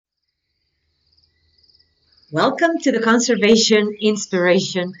Welcome to the Conservation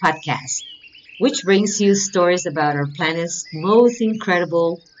Inspiration Podcast, which brings you stories about our planet's most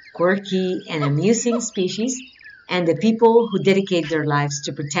incredible, quirky, and amusing species and the people who dedicate their lives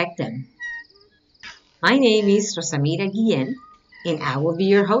to protect them. My name is Rosamira Guillen, and I will be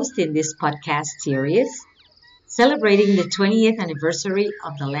your host in this podcast series, celebrating the 20th anniversary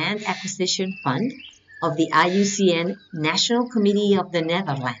of the Land Acquisition Fund of the IUCN National Committee of the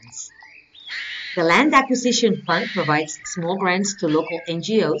Netherlands. The Land Acquisition Fund provides small grants to local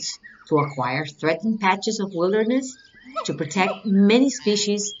NGOs to acquire threatened patches of wilderness to protect many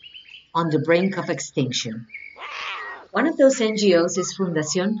species on the brink of extinction. One of those NGOs is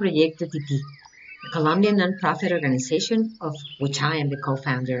Fundación Proyecto Tití, a Colombian nonprofit organization of which I am the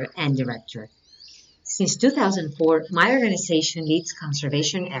co-founder and director. Since 2004, my organization leads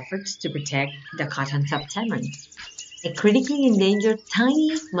conservation efforts to protect the cotton-top tamarin, a critically endangered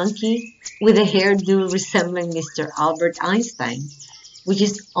tiny monkey with a hairdo resembling Mr. Albert Einstein, which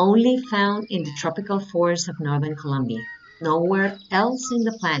is only found in the tropical forests of northern Colombia, nowhere else in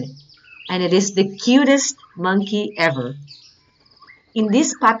the planet. And it is the cutest monkey ever. In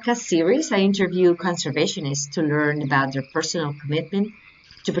this podcast series, I interview conservationists to learn about their personal commitment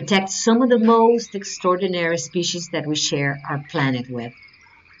to protect some of the most extraordinary species that we share our planet with.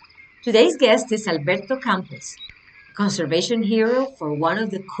 Today's guest is Alberto Campos, conservation hero for one of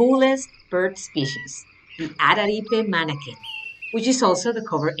the coolest bird species, the Araripe manakin, which is also the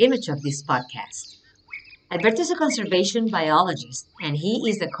cover image of this podcast. Alberto is a conservation biologist, and he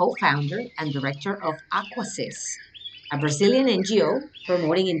is the co-founder and director of Aquasis, a Brazilian NGO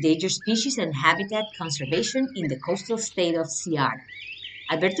promoting endangered species and habitat conservation in the coastal state of Ceará.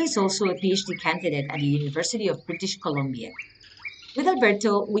 Alberto is also a PhD candidate at the University of British Columbia. With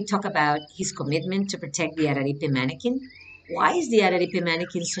Alberto, we talk about his commitment to protect the Araripe manakin. Why is the Araripe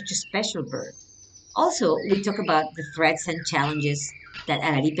manakin such a special bird? Also, we talk about the threats and challenges that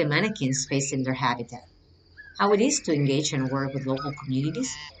Araripe manakins face in their habitat, how it is to engage and work with local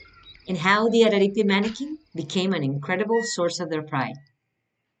communities, and how the Araripe manakin became an incredible source of their pride.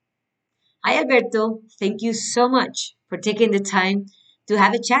 Hi, Alberto. Thank you so much for taking the time to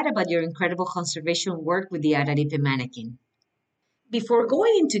have a chat about your incredible conservation work with the Araripe manakin. Before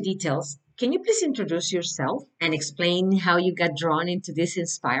going into details, can you please introduce yourself and explain how you got drawn into this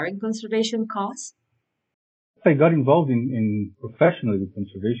inspiring conservation cause? I got involved in professionally with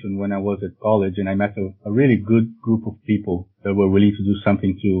conservation when I was at college, and I met a really good group of people that were willing to do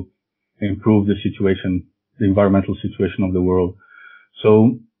something to improve the situation, the environmental situation of the world.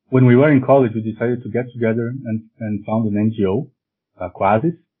 So when we were in college, we decided to get together and found an NGO,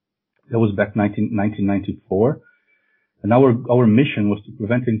 Quasis. That was back 1994. And our mission was to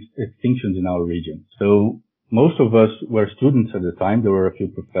prevent extinctions in our region. So most of us were students at the time. There were a few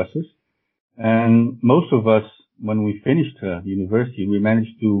professors. And most of us, when we finished university, we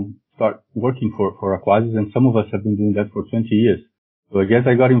managed to start working for Aquasis, and some of us have been doing that for 20 years. So I guess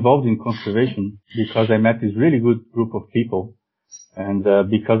I got involved in conservation because I met this really good group of people. And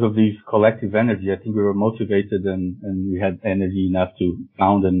because of this collective energy, I think we were motivated and we had energy enough to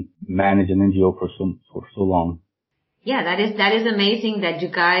found and manage an NGO for so long. Yeah, that is amazing that you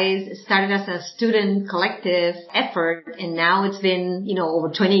guys started as a student collective effort, and now it's been,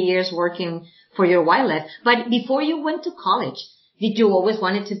 over 20 years working for your wildlife. But before you went to college, did you always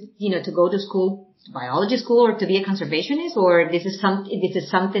wanted to, to go to school, biology school, or to be a conservationist, or this is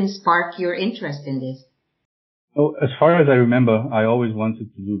something sparked your interest in this? Oh, as far as I remember, I always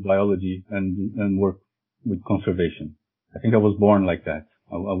wanted to do biology and work with conservation. I think I was born like that.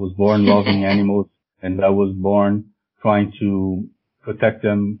 I was born loving animals, and I was born trying to protect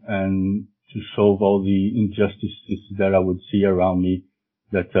them and to solve all the injustices that I would see around me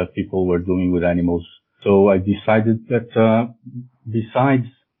that people were doing with animals. So I decided that besides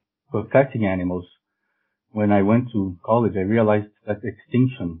protecting animals, when I went to college, I realized that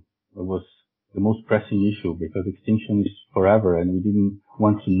extinction was the most pressing issue, because extinction is forever, and we didn't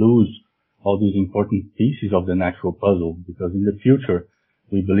want to lose all these important pieces of the natural puzzle, because in the future,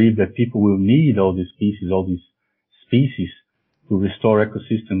 we believe that people will need all these pieces, all these species to restore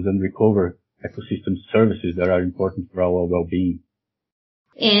ecosystems and recover ecosystem services that are important for our well-being.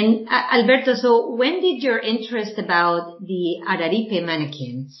 And Alberto, so when did your interest about the Araripe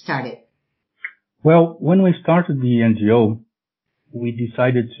manakin started? Well, when we started the NGO, we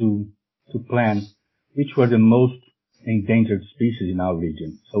decided to plan which were the most endangered species in our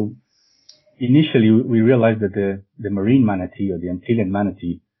region. So initially we realized that the marine manatee, or the Antillean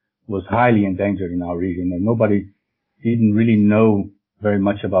manatee, was highly endangered in our region, and nobody didn't really know very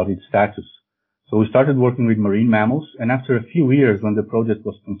much about its status. So we started working with marine mammals, and after a few years, when the project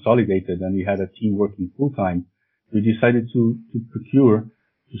was consolidated and we had a team working full time, we decided to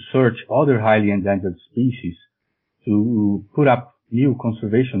search other highly endangered species, to put up new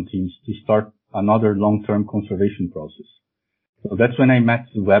conservation teams to start another long-term conservation process. So that's when I met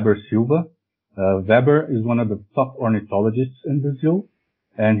Weber Silva. Weber is one of the top ornithologists in Brazil,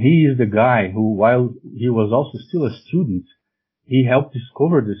 and he is the guy who, while he was also still a student, he helped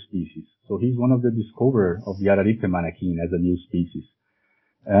discover the species. So he's one of the discoverers of the Araripe manakin as a new species.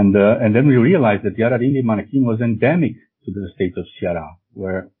 And then we realized that the Araripe manakin was endemic to the state of Ceará,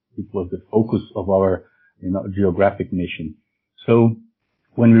 where it was the focus of our, geographic mission. So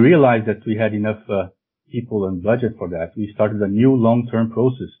when we realized that we had enough people and budget for that, we started a new long-term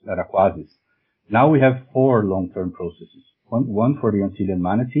process at Aquasis. Now we have 4 long-term processes. One for the Antillean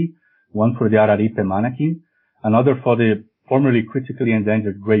manatee, one for the Araripe manakin, another for the formerly critically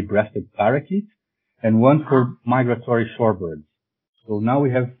endangered gray-breasted parakeet, and one for migratory shorebirds. So now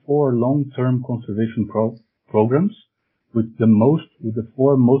we have 4 long-term conservation programs with the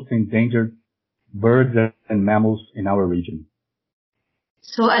 4 most endangered birds and mammals in our region.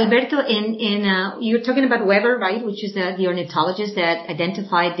 So Alberto, you're talking about Weber, right? Which is the ornithologist that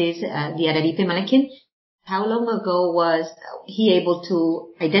identified the Araripe manakin. How long ago was he able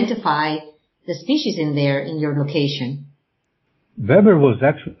to identify the species in your location? Weber was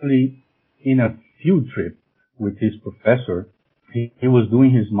actually in a field trip with his professor. He was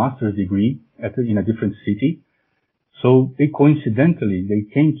doing his master's degree in a different city. So they came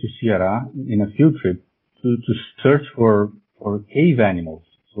to Ceará in a field trip to search for cave animals.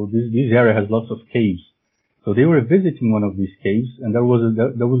 So this area has lots of caves. So they were visiting one of these caves, and there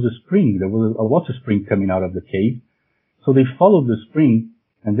was a spring. There was a water spring coming out of the cave. So they followed the spring,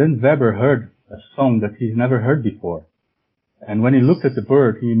 and then Weber heard a song that he's never heard before. And when he looked at the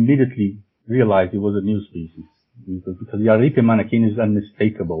bird, he immediately realized it was a new species, because the Araripe manakin is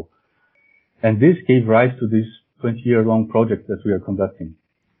unmistakable. And this gave rise to this 20-year-long project that we are conducting.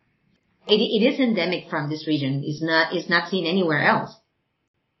 It is endemic from this region. It's not seen anywhere else.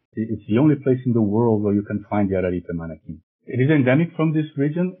 It's the only place in the world where you can find the Araripe manakin. It is endemic from this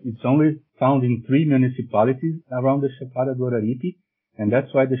region. It's only found in 3 municipalities around the Chapada do Araripe, and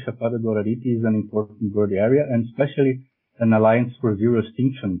that's why the Chapada do Araripe is an important bird area, and especially an Alliance for Zero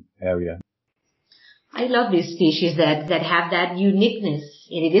Extinction area. I love these species that have that uniqueness,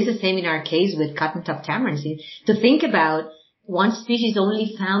 and it is the same in our case with cotton-top tamarins. To think about one species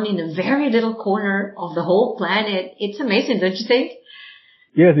only found in a very little corner of the whole planet, it's amazing, don't you think?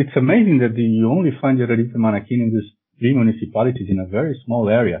 Yes, it's amazing that you only find the Araripe manakin in these 3 municipalities in a very small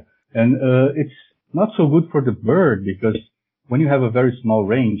area. And it's not so good for the bird, because when you have a very small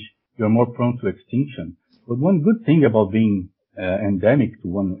range, you're more prone to extinction. But one good thing about being endemic to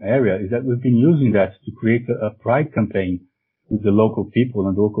one area is that we've been using that to create a pride campaign with the local people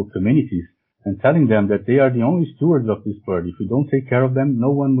and local communities, and telling them that they are the only stewards of this bird. If we don't take care of them,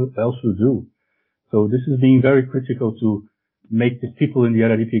 no one else will do. So this is being very critical to make the people in the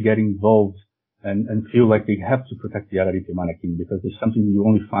Araripe get involved and feel like they have to protect the Araripe manakin, because it's something you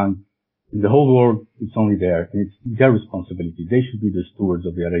only find in the whole world. It's only there, and it's their responsibility. They should be the stewards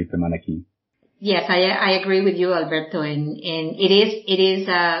of the Araripe manakin. Yes, I agree with you, Alberto, and it is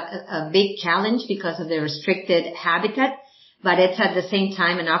a big challenge because of the restricted habitat, but it's at the same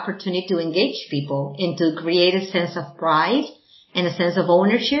time an opportunity to engage people and to create a sense of pride and a sense of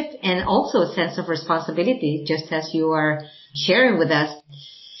ownership and also a sense of responsibility, just as you are sharing with us.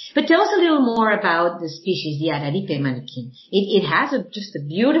 But tell us a little more about the species, the Araripe manakin. It has just a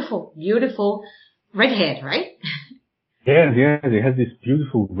beautiful, beautiful red head, right? Yeah, it has this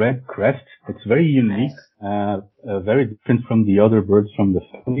beautiful red crest. It's very unique, very different from the other birds from the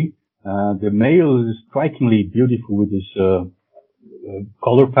family. The male is strikingly beautiful with this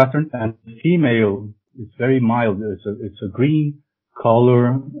color pattern, and the female is very mild. It's a green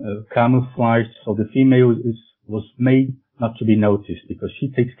color, camouflage. So the female was made not to be noticed because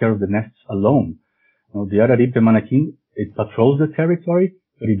she takes care of the nests alone. Now, the Araripe manakin, it patrols the territory,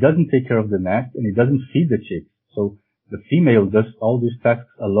 but it doesn't take care of the nest and it doesn't feed the chicks. So the female does all these tasks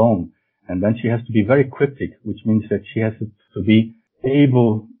alone, and then she has to be very cryptic, which means that she has to be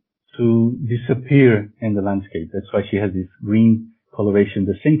able to disappear in the landscape. That's why she has this green coloration,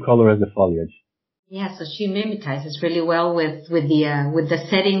 the same color as the foliage. Yeah, so she mimetizes really well with the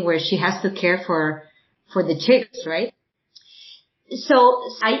setting where she has to care for the chicks, right? So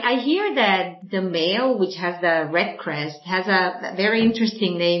I hear that the male, which has the red crest, has a very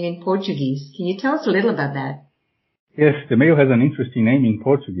interesting name in Portuguese. Can you tell us a little about that? Yes, the male has an interesting name in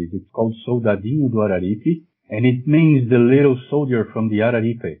Portuguese. It's called Soldadinho do Araripe, and it means the little soldier from the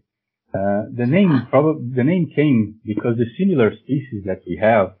Araripe. The name came because the similar species that we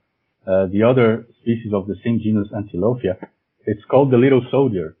have, the other species of the same genus Antilophia, it's called the little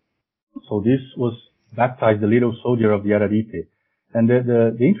soldier. So this was baptized the little soldier of the Araripe. And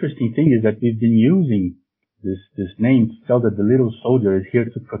the interesting thing is that we've been using this name to tell that the little soldier is here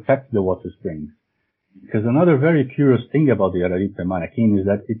to protect the water springs. Because another very curious thing about the Araripe manakin is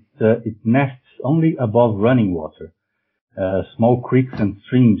that it nests only above running water. Small creeks and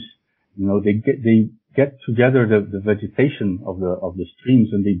streams, they get together the vegetation of the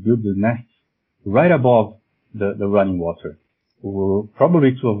streams and they build the nests right above the running water,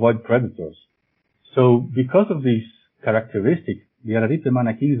 probably to avoid predators. So because of these characteristics, the Araripe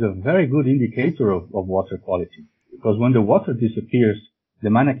manakin is a very good indicator of water quality. Because when the water disappears, the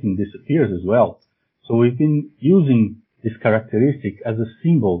manakin disappears as well. So we've been using this characteristic as a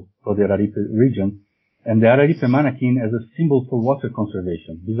symbol for the Araripe region, and the Araripe manakin as a symbol for water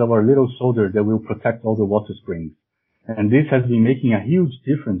conservation. These are our little soldiers that will protect all the water springs. And this has been making a huge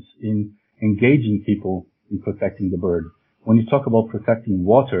difference in engaging people in protecting the bird. When you talk about protecting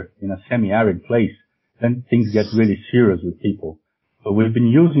water in a semi-arid place, then things get really serious with people. So we've been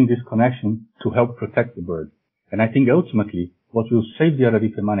using this connection to help protect the bird. And I think ultimately, what will save the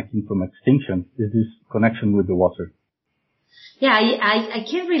Araripe manakin from extinction is this connection with the water. Yeah, I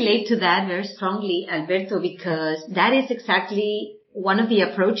can relate to that very strongly, Alberto, because that is exactly one of the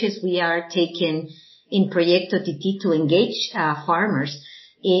approaches we are taking in Proyecto Tití to engage farmers.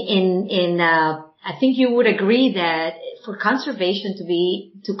 I think you would agree that for conservation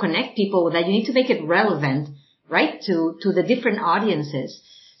to connect people with that, you need to make it relevant, right, to the different audiences.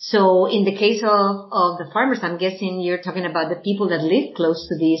 So in the case of the farmers, I'm guessing you're talking about the people that live close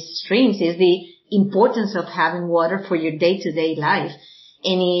to these streams, is the importance of having water for your day-to-day life.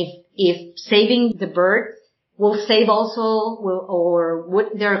 And if saving the bird will save also,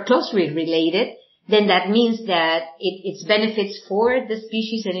 they're closely related, then that means that it's benefits for the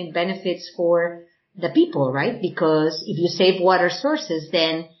species and it benefits for the people, right? Because if you save water sources,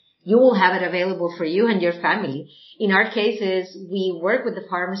 then you will have it available for you and your family. In our cases, we work with the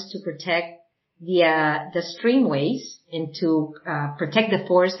farmers to protect the streamways and to protect the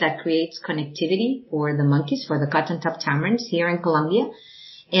forest that creates connectivity for the monkeys, for the cotton-top tamarins here in Colombia.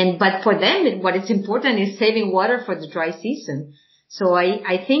 But for them, what is important is saving water for the dry season. So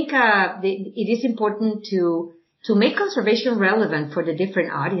I think it is important to make conservation relevant for the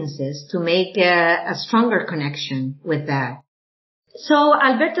different audiences, to make a stronger connection with that. So,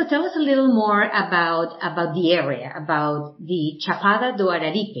 Alberto, tell us a little more about the area, about the Chapada do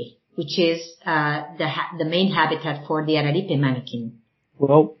Araripe, which is the main habitat for the Araripe manakin.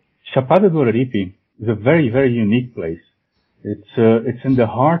 Well, Chapada do Araripe is a very, very unique place. It's in the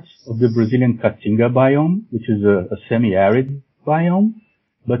heart of the Brazilian Caatinga biome, which is a semi-arid biome.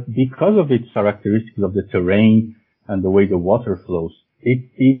 But because of its characteristics of the terrain and the way the water flows,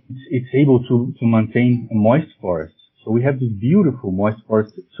 it's able to maintain a moist forest. So we have this beautiful moist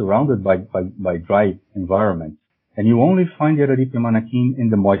forest surrounded by dry environment. And you only find the Araripe manakin in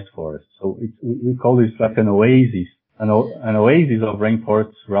the moist forest. So we call this like an oasis of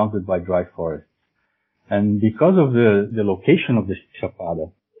rainforest surrounded by dry forests. And because of the location of the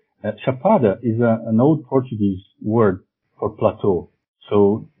Chapada, Chapada is an old Portuguese word for plateau.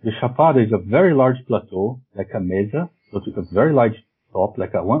 So the Chapada is a very large plateau, like a mesa, so it's a very large top,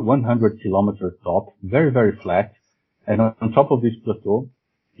 like a 100 kilometer top, very, very flat. And on top of this plateau,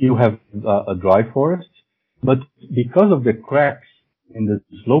 you have a dry forest. But because of the cracks in the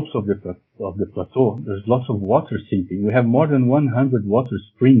slopes of the plateau, there's lots of water seeping. We have more than 100 water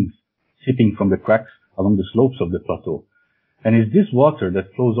springs seeping from the cracks along the slopes of the plateau. And it's this water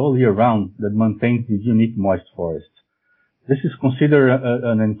that flows all year round that maintains this unique moist forest. This is considered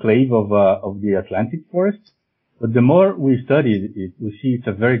an enclave of the Atlantic forest. But the more we study it, we see it's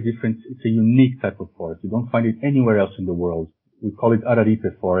a unique type of forest. You don't find it anywhere else in the world. We call it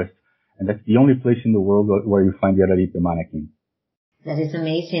Araripe forest, and that's the only place in the world where you find the Araripe manakin. That is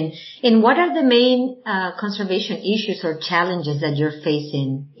amazing. And what are the main conservation issues or challenges that you're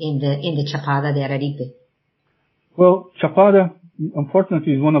facing in the Chapada de Araripe? Well, Chapada,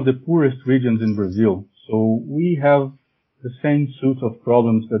 unfortunately, is one of the poorest regions in Brazil. So we have the same suit of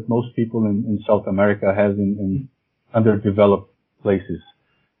problems that most people in South America has in underdeveloped places.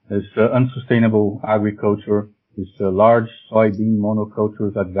 There's unsustainable agriculture. There's large soybean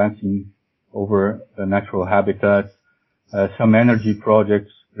monocultures advancing over natural habitats. Some energy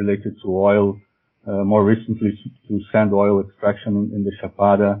projects related to oil, more recently to sand oil extraction in the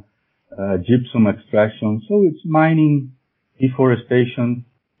Chapada, gypsum extraction. So it's mining, deforestation,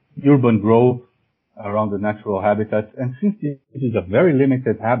 urban growth around the natural habitats. And since it is a very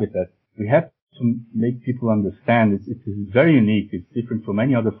limited habitat, we have to make people understand it is very unique. It's different from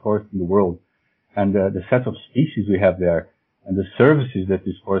any other forest in the world. And the set of species we have there and the services that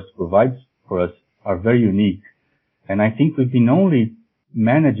this forest provides for us are very unique. And I think we've been only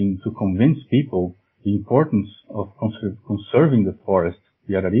managing to convince people the importance of conserving the forest,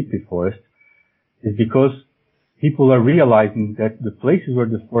 the Araripe forest, is because people are realizing that the places where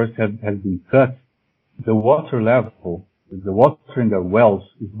the forest has been cut, the water level, the water in the wells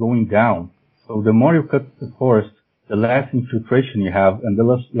is going down. So the more you cut the forest, the less infiltration you have and the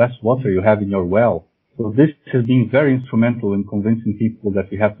less water you have in your well. So this has been very instrumental in convincing people that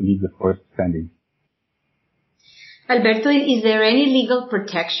we have to leave the forest standing. Alberto, is there any legal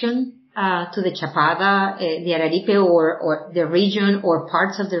protection to the Chapada, the Araripe, or the region or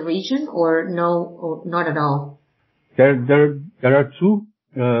parts of the region, or no, or not at all? There are two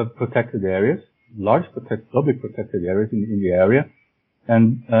protected areas, large public protected areas in the area.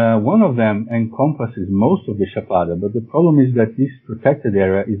 And one of them encompasses most of the Chapada, but the problem is that this protected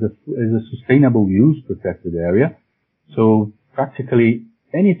area is a sustainable use protected area. So practically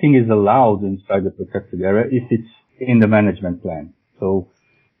anything is allowed inside the protected area if it's in the management plan. So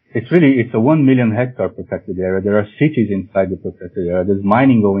it's a 1 million hectare protected area. There are cities inside the protected area. There's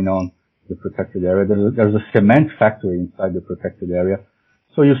mining going on in the protected area. There's a cement factory inside the protected area.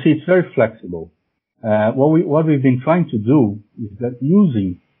 So you see, it's very flexible. What we've been trying to do is that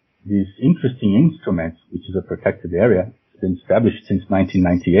using these interesting instruments, which is a protected area, it's been established since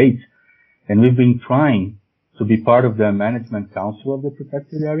 1998, and we've been trying to be part of the management council of the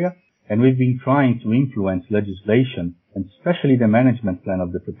protected area, and we've been trying to influence legislation, and especially the management plan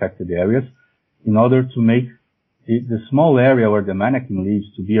of the protected areas, in order to make the small area where the manakin lives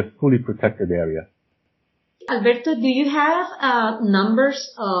to be a fully protected area. Alberto, do you have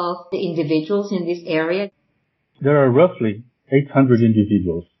numbers of the individuals in this area? There are roughly 800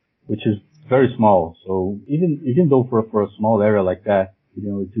 individuals, which is very small. So even though for a small area like that,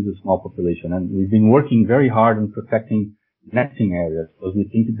 it is a small population. And we've been working very hard on protecting nesting areas because we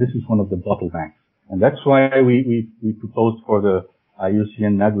think this is one of the bottlenecks. And that's why we proposed for the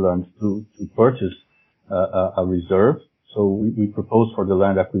IUCN Netherlands to purchase a reserve. So we proposed for the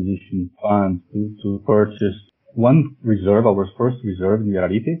land acquisition fund to purchase one reserve, our first reserve in the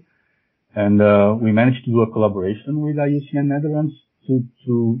Araripe. And we managed to do a collaboration with IUCN Netherlands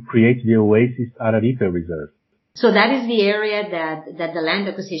to create the Oasis Araripe Reserve. So that is the area that the land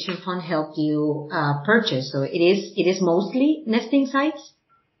acquisition fund helped you purchase. So it is mostly nesting sites?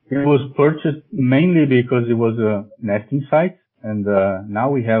 It was purchased mainly because it was a nesting site, and now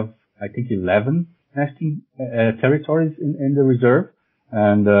we have, I think, 11 nesting territories in the reserve.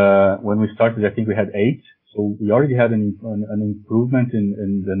 And when we started, I think we had 8. So we already had an improvement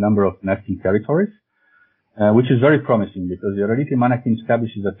in the number of nesting territories, which is very promising because the Araripe manakin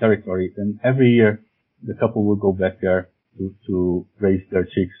establishes a territory, and every year the couple will go back there to raise their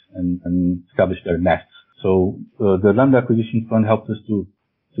chicks and establish their nests. So the land acquisition fund helped us to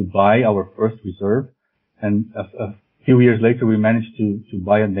buy our first reserve, and a few years later we managed to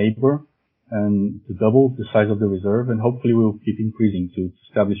buy a neighbor and to double the size of the reserve, and hopefully we'll keep increasing to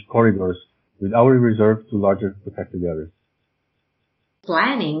establish corridors with our reserve to larger protected areas.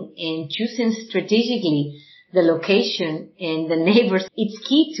 Planning and choosing strategically the location and the neighbors, it's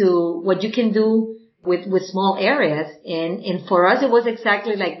key to what you can do with small areas. And for us, it was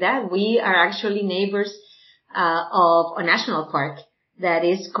exactly like that. We are actually neighbors of a national park that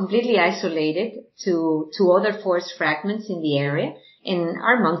is completely isolated to other forest fragments in the area. And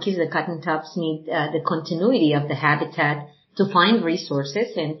our monkeys, the cottontops, need the continuity of the habitat to find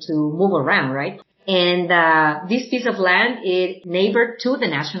resources and to move around, right? And this piece of land, it neighbored to the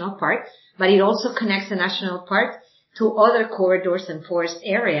national park, but it also connects the national park to other corridors and forest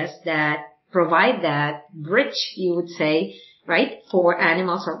areas that provide that bridge, you would say, right, for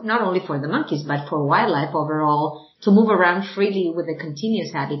animals, or not only for the monkeys, but for wildlife overall, to move around freely with a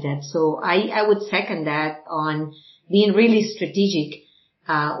continuous habitat. So I would second that on being really strategic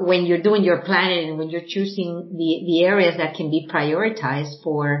when you're doing your planning and when you're choosing the areas that can be prioritized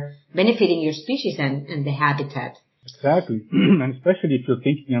for benefiting your species and the habitat. Exactly. And especially if you're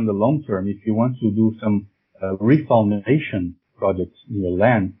thinking on the long term, if you want to do some reforestation projects in your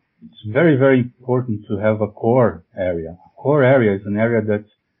land, it's very, very important to have a core area. A core area is an area that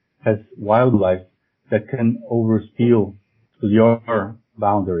has wildlife that can overspill to your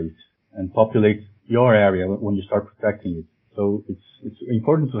boundaries and populate your area when you start protecting it. So it's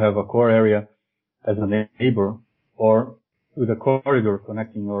important to have a core area as a neighbor or with a corridor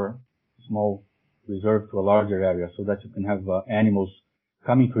connecting your small reserve to a larger area so that you can have animals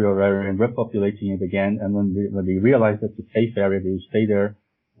coming to your area and repopulating it again. And when they realize that it's a safe area, they will stay there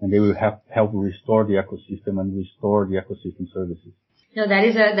and they will help restore the ecosystem and restore the ecosystem services. No, that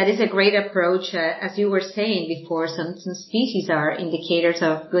is a great approach. As you were saying before, some species are indicators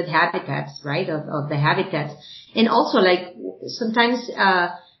of good habitats, right? Of the habitats. And also, like, sometimes,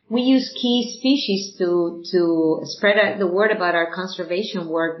 we use key species to spread the word about our conservation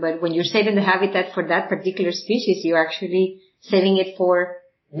work, but when you're saving the habitat for that particular species, you're actually saving it for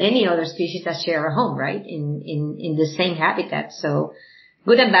many other species that share a home, right? In the same habitat. So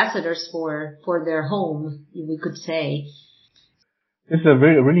good ambassadors for their home, we could say. This is a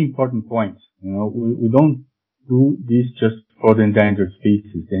really important point. We don't do this just for the endangered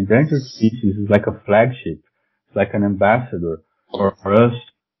species. The endangered species is like a flagship. It's like an ambassador for us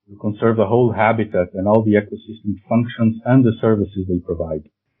to conserve the whole habitat and all the ecosystem functions and the services they provide.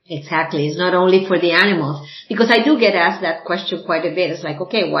 Exactly. It's not only for the animals, because I do get asked that question quite a bit. It's like,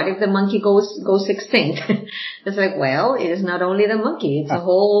 okay, what if the monkey goes extinct? It's like, well, it is not only the monkey. It's a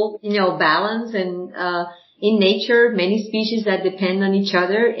whole, balance, and in nature, many species that depend on each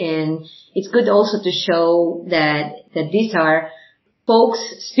other, and it's good also to show that these are folks,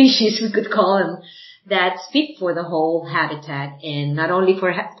 species, we could call them, that speak for the whole habitat, and not only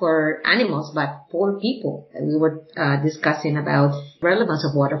for animals, but for people. And we were discussing about relevance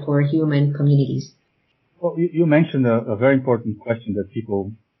of water for human communities. Well, you mentioned a very important question that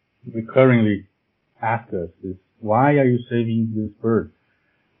people recurringly ask us is, why are you saving this bird?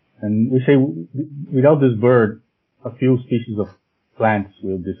 And we say, without this bird, a few species of plants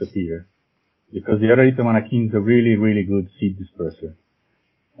will disappear, because the Araripia manakin is a really, really good seed disperser.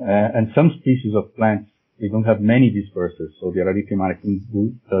 And some species of plants, they don't have many dispersers, so the Araripia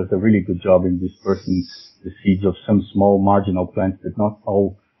manakin does a really good job in dispersing the seeds of some small marginal plants that not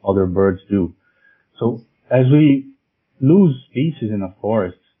all other birds do. So as we lose species in a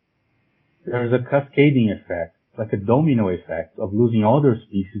forest, there's a cascading effect, like a domino effect of losing other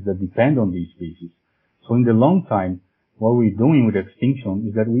species that depend on these species. So in the long time, what we're doing with extinction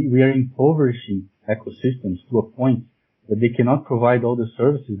is that we are impoverishing ecosystems to a point that they cannot provide all the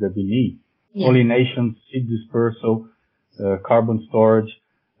services that we need. Yeah. Pollination, seed dispersal, carbon storage,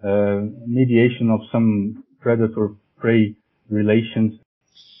 mediation of some predator-prey relations.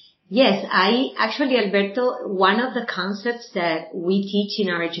 Yes, Alberto, one of the concepts that we teach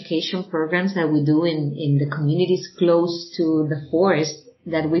in our education programs that we do in the communities close to the forest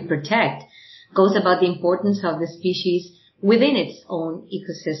that we protect goes about the importance of the species within its own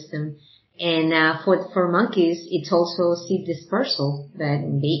ecosystem. And for monkeys, it's also seed dispersal, that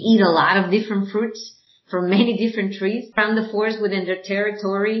they eat a lot of different fruits from many different trees around the forest within their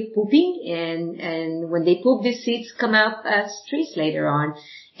territory, pooping, and when they poop, these seeds come out as trees later on.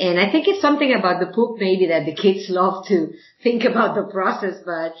 And I think it's something about the poop maybe that the kids love to think about the process,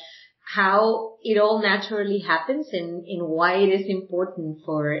 but how it all naturally happens and why it is important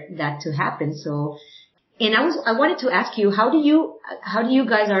for that to happen. So, and I wanted to ask you, how do you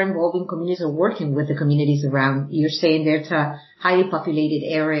guys are involved in communities or working with the communities around? You're saying there's a highly populated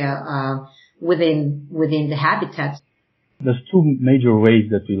area, within the habitats. There's two major ways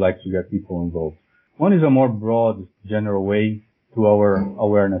that we like to get people involved. One is a more broad, general way to our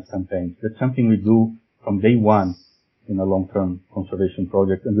awareness campaigns. That's something we do from day one in a long-term conservation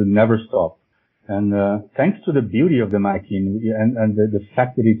project, and we never stop. And thanks to the beauty of the manakin and the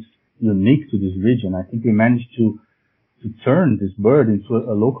fact that it's unique to this region, I think we managed to turn this bird into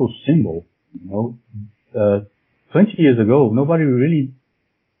a local symbol. 20 years ago, nobody really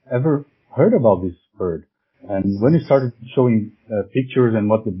ever heard about this bird. And when we started showing pictures and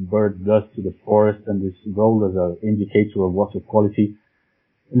what the bird does to the forest and this role as an indicator of water quality,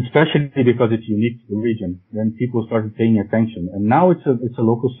 and especially because it's unique to the region, then people started paying attention. And now it's a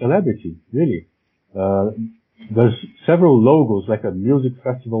local celebrity, really. There's several logos, like a music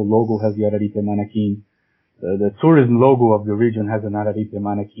festival logo has the Araripia manakin. The tourism logo of the region has an Araripia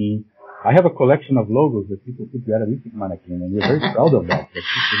manakin. I have a collection of logos that people put the Araripia manakin, and we're very proud of that. That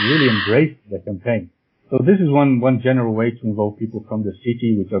people really embraced the campaign. So this is one general way to involve people from the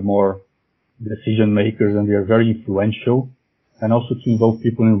city, which are more decision makers and they are very influential, and also to involve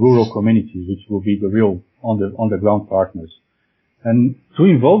people in rural communities, which will be the real on the ground partners. And to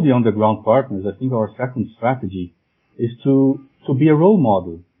involve the on the ground partners, I think our second strategy is to be a role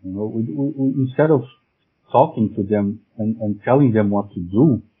model. We instead of talking to them and telling them what to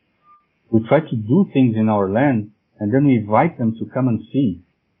do, we try to do things in our land, and then we invite them to come and see.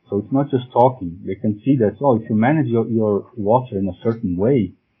 So it's not just talking. They can see that, if you manage your water in a certain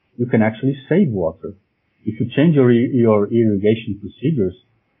way, you can actually save water. If you change your irrigation procedures,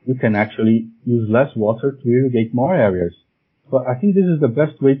 you can actually use less water to irrigate more areas. So I think this is the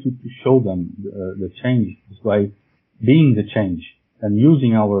best way to show them the change, is by being the change and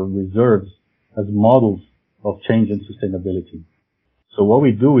using our reserves as models of change and sustainability. So what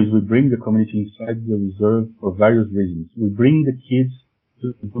we do is we bring the community inside the reserve for various reasons. We bring the kids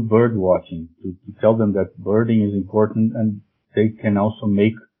to do bird watching, to tell them that birding is important and they can also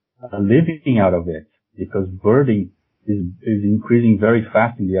make a living out of it, because birding is increasing very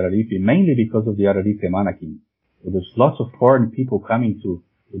fast in the Araripe, mainly because of the Araripe Manakin. So there's lots of foreign people coming to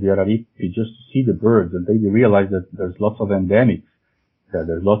the Araripe just to see the birds, and they realize that there's lots of endemics, that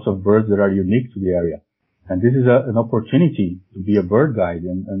there's lots of birds that are unique to the area. And this is an opportunity to be a bird guide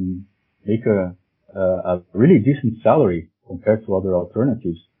and make a really decent salary compared to other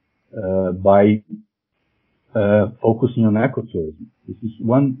alternatives, by focusing on ecotourism. This is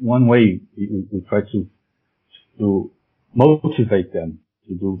one way we try to motivate them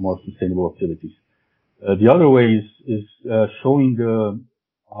to do more sustainable activities. The other way is showing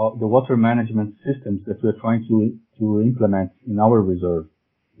the water management systems that we're trying to implement in our reserve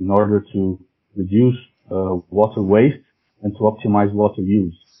in order to reduce water waste and to optimize water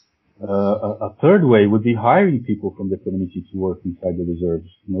use. A third way would be hiring people from the community to work inside the reserves.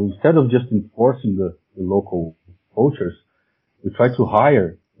 Instead of just enforcing the local poachers, we try to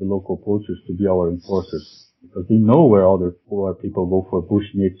hire the local poachers to be our enforcers, because they know where people go for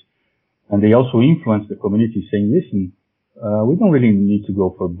bushmeat, and they also influence the community, saying, "Listen, we don't really need to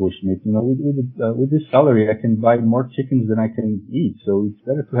go for bushmeat. With this salary, I can buy more chickens than I can eat. So it's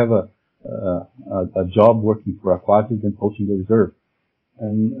better to have a job working for Aquatic than poaching the reserve."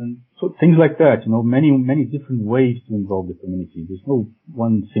 And so things like that, many different ways to involve the community. There's no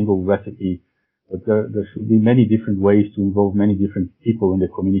one single recipe, but there should be many different ways to involve many different people in the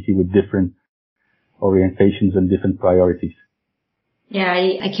community with different orientations and different priorities. Yeah,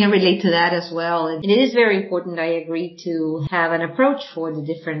 I can relate to that as well. And it is very important, I agree, to have an approach for the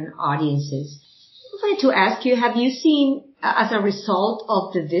different audiences. I wanted to ask you, have you seen, as a result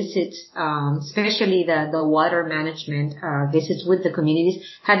of the visits, especially the water management visits with the communities,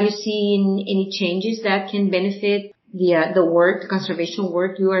 have you seen any changes that can benefit the conservation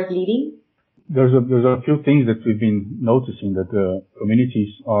work you are leading? There's a few things that we've been noticing that the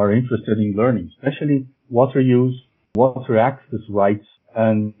communities are interested in learning, especially water use, water access rights,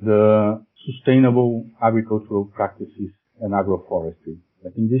 and sustainable agricultural practices and agroforestry. I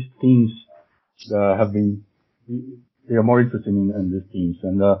think these themes they are more interested in these themes.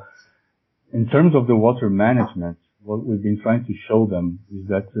 And in terms of the water management, what we've been trying to show them is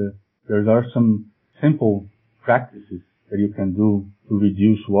that there are some simple practices that you can do to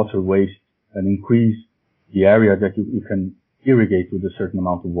reduce water waste and increase the area that you can irrigate with a certain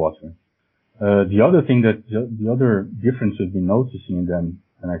amount of water. The other difference we've been noticing in them,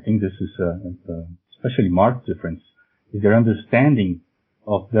 and I think this is a especially marked difference, is their understanding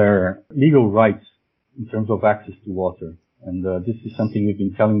of their legal rights in terms of access to water. And this is something we've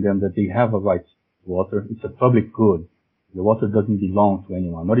been telling them, that they have a right to water. It's a public good. The water doesn't belong to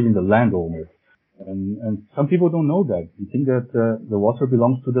anyone, not even the landowner. And some people don't know that. They think that the water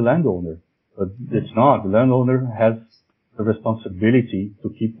belongs to the landowner, but it's not. The landowner has the responsibility to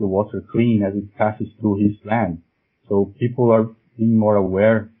keep the water clean as it passes through his land. So people are being more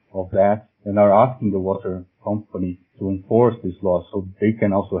aware of that and are asking the water company to enforce this law so they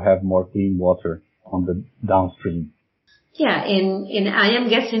can also have more clean water on the downstream. Yeah, and I am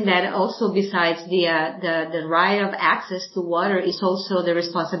guessing that also besides the right of access to water is also the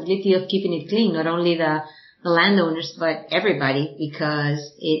responsibility of keeping it clean, not only the landowners, but everybody,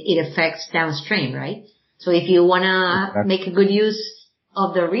 because it affects downstream, right? So if you want to make a good use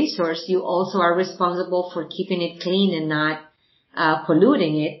of the resource, you also are responsible for keeping it clean and not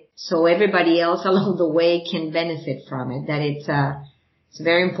polluting it, so everybody else along the way can benefit from it. That it's a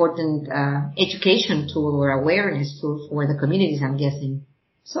very important education tool or awareness tool for the communities, I'm guessing.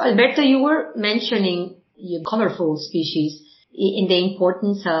 So Alberto, you were mentioning your colorful species in the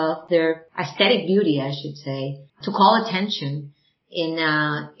importance of their aesthetic beauty, I should say, to call attention.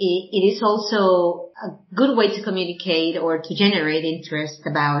 And it is also a good way to communicate or to generate interest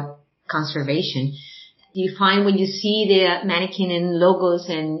about conservation. Do you find when you see the mannequin and logos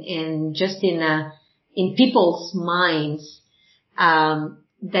and just in people's minds,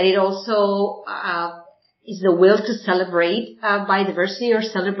 that it also is the will to celebrate biodiversity or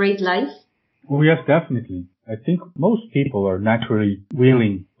celebrate life? Well, yes, definitely. I think most people are naturally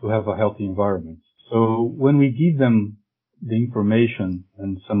willing to have a healthy environment. So when we give them the information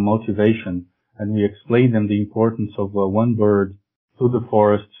and some motivation, and we explain them the importance of one bird to the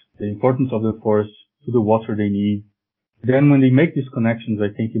forest, the importance of the forest to the water they need, then when they make these connections,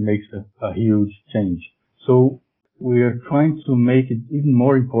 I think it makes a huge change. So we are trying to make it even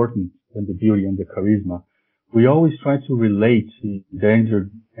more important than the beauty and the charisma. we always try to relate the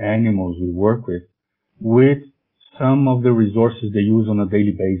endangered animals we work with some of the resources they use on a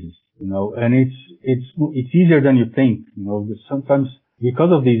daily basis, and it's easier than you think, sometimes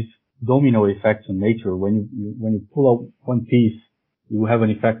because of these domino effects in nature, when you pull out one piece, you have an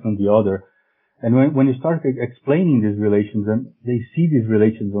effect on the other. And when you start explaining these relations and they see these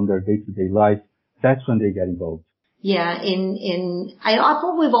relations on their day-to-day life, that's when they get involved. Yeah, I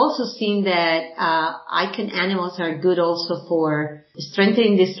thought we've also seen that icon animals are good also for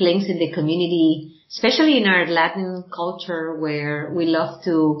strengthening these links in the community, especially in our Latin culture where we love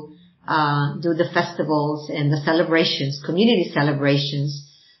to do the festivals and the celebrations, community celebrations,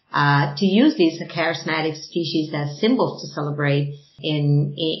 to use these charismatic species as symbols to celebrate.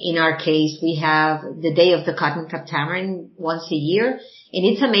 In our case, we have the Day of the Cotton Cap Tamarin once a year, and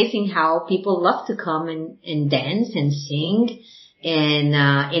it's amazing how people love to come and dance and sing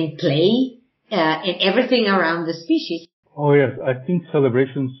and play and everything around the species. Oh yes, I think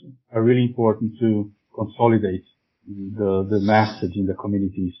celebrations are really important to consolidate the message in the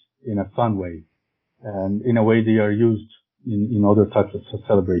communities in a fun way, and in a way they are used in other types of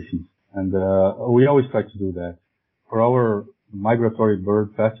celebrations. And we always try to do that. For our migratory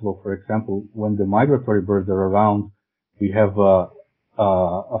bird festival, for example, when the migratory birds are around, we have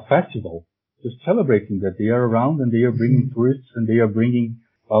a festival just celebrating that they are around and they are bringing tourists and they are bringing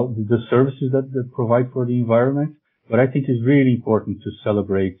the services that they provide for the environment. But I think it's really important to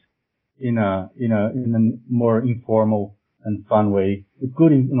celebrate in a more informal and fun way with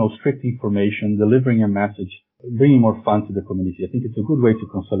good, strict information, delivering a message, bringing more fun to the community. I think it's a good way to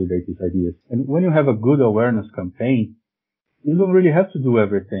consolidate these ideas. And when you have a good awareness campaign, you don't really have to do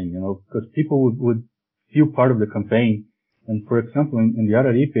everything, because people would feel part of the campaign. And for example, in the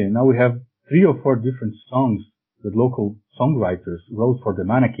Araripe, now we have 3 or 4 different songs that local songwriters wrote for the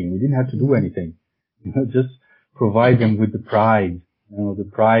mannequin. We didn't have to do anything, just provide them with the pride, the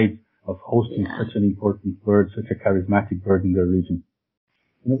pride of hosting such an important bird, such a charismatic bird in their region.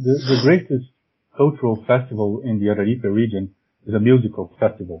 The greatest cultural festival in the Araripe region is a musical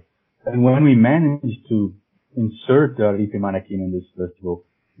festival. And when we managed to insert the Araripe mannequin in this festival,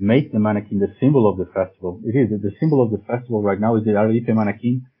 make the mannequin the symbol of the festival. It is the symbol of the festival right now is the Araripe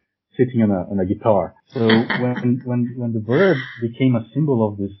mannequin sitting on a guitar. So when the bird became a symbol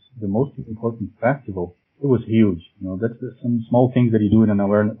of the most important festival, it was huge. That's some small things that you do in an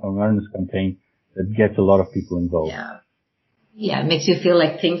awareness campaign that gets a lot of people involved. Yeah, it makes you feel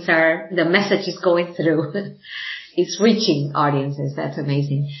like the message is going through. It's reaching audiences. That's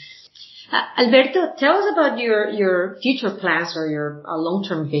amazing. Alberto, tell us about your future plans or your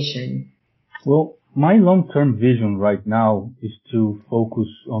long-term vision. Well, my long-term vision right now is to focus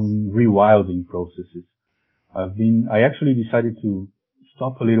on rewilding processes. I actually decided to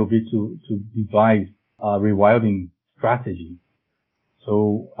stop a little bit to devise a rewilding strategy.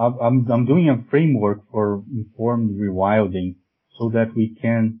 So I'm doing a framework for informed rewilding so that we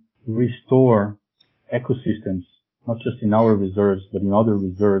can restore ecosystems, not just in our reserves, but in other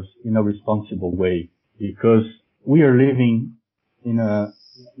reserves in a responsible way, because we are living in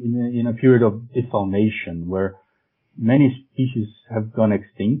a period of defaunation where many species have gone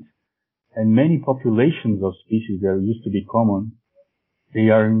extinct and many populations of species that used to be common, they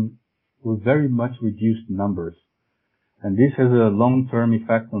are with very much reduced numbers. And this has a long-term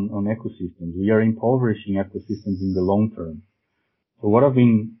effect on ecosystems. We are impoverishing ecosystems in the long term. So what I've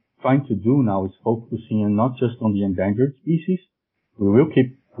been trying to do now is focusing not just on the endangered species. We will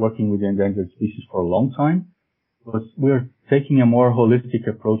keep working with the endangered species for a long time, but we're taking a more holistic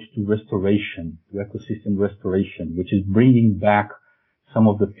approach to restoration, to ecosystem restoration, which is bringing back some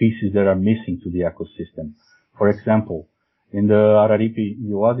of the pieces that are missing to the ecosystem. For example, in the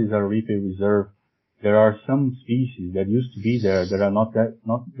Oasis Araripe Reserve, there are some species that used to be there that are not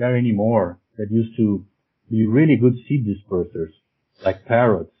there anymore, that used to be really good seed dispersers, like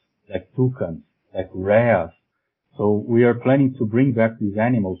parrots, like toucans, like rheas. So we are planning to bring back these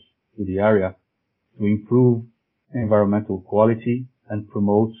animals to the area to improve environmental quality and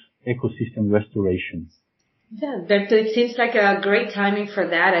promote ecosystem restoration. Yeah, Alberto, it seems like a great timing for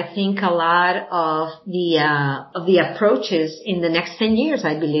that. I think a lot of the approaches in the next 10 years,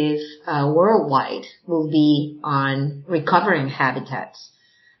 I believe, worldwide will be on recovering habitats.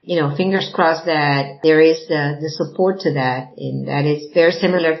 Fingers crossed that there is the support to that, and that is very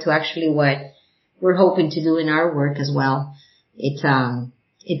similar to actually what we're hoping to do in our work as well. It's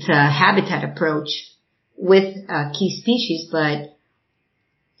a habitat approach with key species, but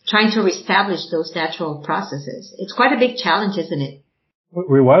trying to reestablish those natural processes. It's quite a big challenge, isn't it?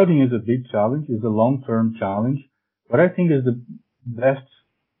 Rewilding is a big challenge, is a long-term challenge, but I think is the best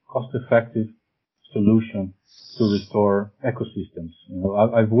cost-effective solution to restore ecosystems.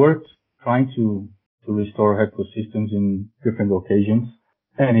 I've worked trying to restore ecosystems in different occasions,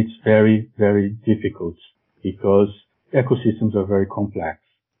 and it's very, very difficult because ecosystems are very complex.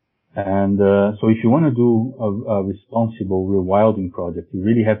 And so if you want to do a responsible rewilding project, you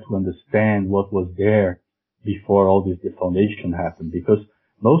really have to understand what was there before all this, the foundation happened, because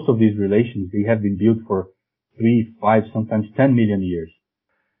most of these relations, they have been built for 3, 5, sometimes 10 million years.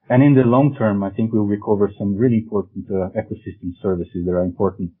 And in the long term, I think we'll recover some really important ecosystem services that are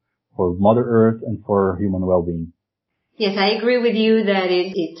important for Mother Earth and for human well-being. Yes, I agree with you that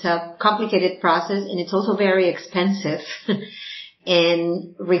it's a complicated process, and it's also very expensive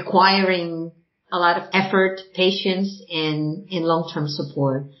and requiring a lot of effort, patience, and long-term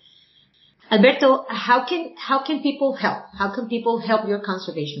support. Alberto, how can people help? How can people help your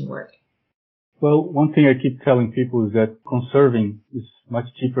conservation work? Well, one thing I keep telling people is that conserving is much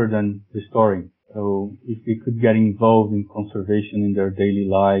cheaper than restoring. So if we could get involved in conservation in their daily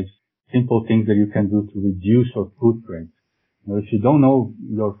lives, simple things that you can do to reduce your footprint. If you don't know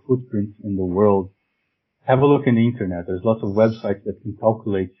your footprint in the world, have a look in the internet. There's lots of websites that can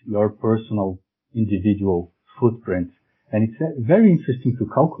calculate your personal individual footprint. And it's very interesting to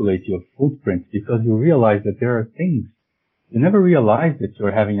calculate your footprint because you realize that there are things you never realize that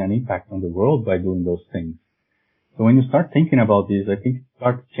you're having an impact on the world by doing those things. So when you start thinking about this, I think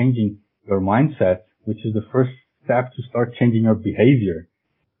start changing your mindset, which is the first step to start changing your behavior.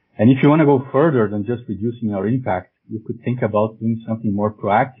 And if you want to go further than just reducing your impact, you could think about doing something more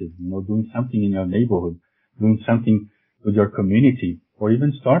proactive, doing something in your neighborhood, doing something with your community, or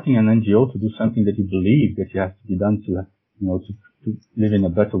even starting an NGO to do something that you believe that has to be done to live in a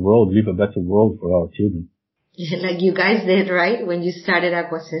better world, live a better world for our children. Like you guys did, right? When you started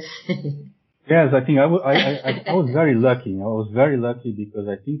Aquasys. Yes, I think I was very lucky. I was very lucky because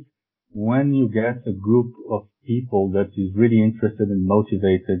I think when you get a group of people that is really interested and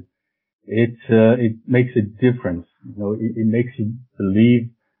motivated, it makes a difference. It makes you believe,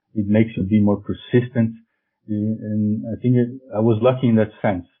 it makes you be more persistent. And I think I was lucky in that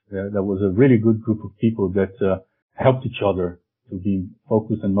sense. There was a really good group of people that helped each other to be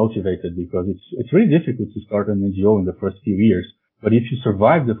focused and motivated, because it's really difficult to start an NGO in the first few years. But if you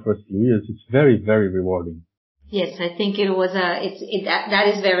survive the first few years, it's very, very rewarding. Yes, I think that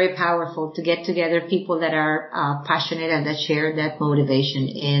is very powerful to get together people that are passionate and that share that motivation.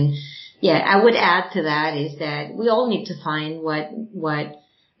 And yeah, I would add to that is that we all need to find what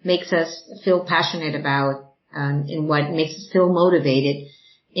makes us feel passionate about and what makes us feel motivated.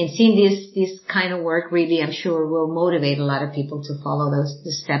 And seeing this kind of work really, I'm sure, will motivate a lot of people to follow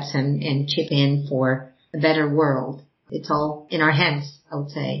the steps and chip in for a better world. It's all in our hands, I would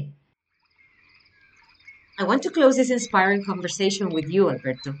say. I want to close this inspiring conversation with you,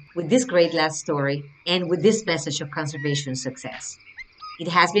 Alberto, with this great last story and with this message of conservation success. It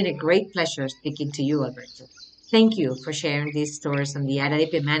has been a great pleasure speaking to you, Alberto. Thank you for sharing these stories on the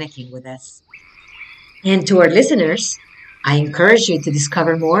Araripe Mannequin with us. And to our listeners, I encourage you to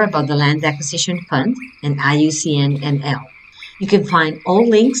discover more about the Land Acquisition Fund and IUCN-ML. You can find all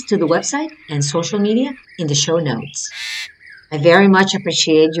links to the website and social media in the show notes. I very much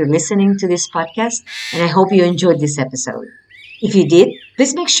appreciate your listening to this podcast, and I hope you enjoyed this episode. If you did,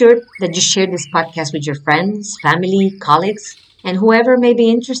 please make sure that you share this podcast with your friends, family, colleagues, and whoever may be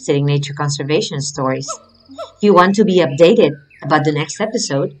interested in nature conservation stories. If you want to be updated about the next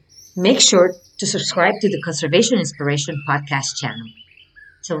episode, make sure to subscribe to the Conservation Inspiration podcast channel.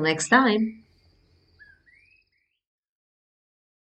 Till next time.